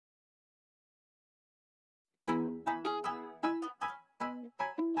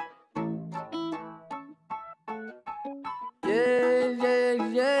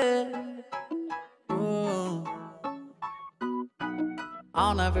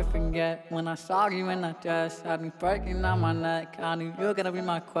I'll never forget when I saw you in that dress. Had me breaking down my neck. I knew you were gonna be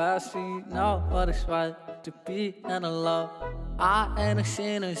my quest. So you know what it's like to be in a love. I ain't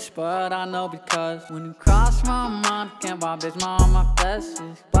seen this, but I know because when you cross my mind, can't vibe this on my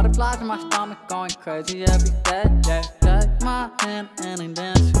faces. Butterflies in my stomach, going crazy every day. Yeah, take my hand and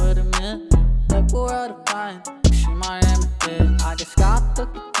dance with a minute. Like we're out of time. She my imitate. I just got to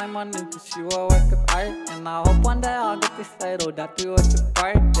claim my new cause you a work of art. And I hope one day I'll get this title that you was the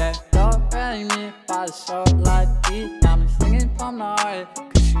part. Yeah, don't really me by the soul like me. Got me singing from the heart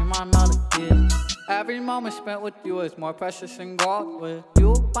cause she my melody. Every moment spent with you is more precious than gold. With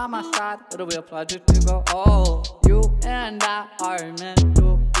you by my side, it'll be a pleasure to go. Oh, you and I are meant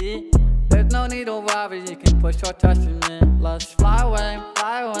to be. There's no need to worry, you can push your trust in me. Let's fly away,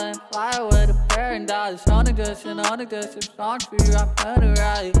 fly away, fly away to paradise. Only this and only this, if songs for you, I'm gonna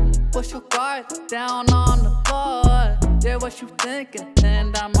write. Push your guard down on the floor. Yeah, what you thinking,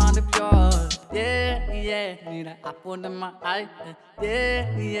 and I'm on the yours. Yeah, yeah, need an apple in my eye.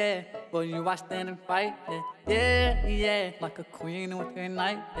 Yeah, yeah, for you I stand and fight. Yeah, yeah, like a queen with her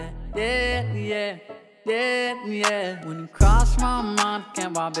knight. Yeah, yeah. Yeah, yeah. When you cross my mind,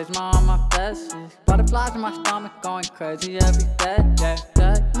 can't vibe this on my faces. Butterflies in my stomach, going crazy every day. Yeah,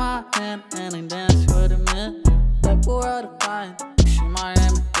 take my hand and dance with a minute. Like we're out of time. She my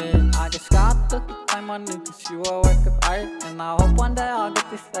imitate. I just got to claim my new cause you a work of art. And I hope one day I'll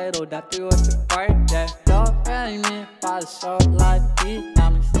get this title that you was the part. Yeah, don't really me by the soul like me.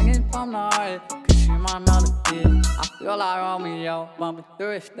 Got me singing from the heart cause she my melody. I feel like Romeo, bumping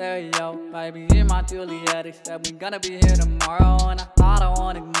through a stereo. Baby, you're my Juliet. They said we gonna be here tomorrow. And I thought I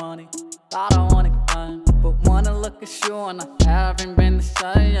wanted money, thought I wanted fun. But wanna look at you and I haven't been the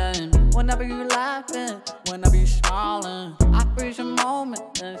same. Whenever you laughing, whenever you smiling, I freeze a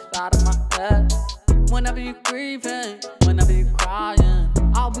moment inside of my head. Whenever you grieving, whenever you crying,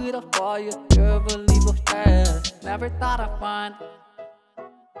 I'll be there for you, you'll believe what's there. Never thought I'd find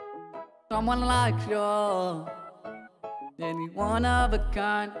someone like you. Maybe one of a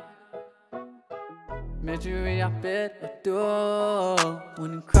kind. Misery I fit with you.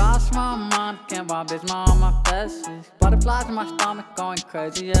 When you cross my mind, can't vibe this on my faces. Butterflies in my stomach, going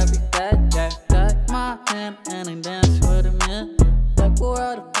crazy every day. Yeah, take my hand and dance with a minute. Like we're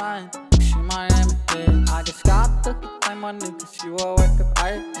out of time. She my imitate. I just got to claim my new cause you a work of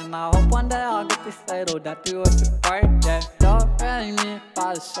art. And I hope one day I'll get this title that you was the part. Yeah, don't really me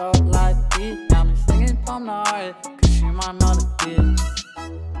by the soul like me. Got me singing from the heart cause she my melody.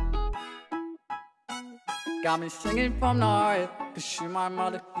 Got me singing from the heart cause she my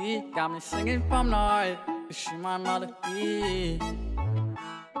melody. Got me singing from the heart cause she my melody.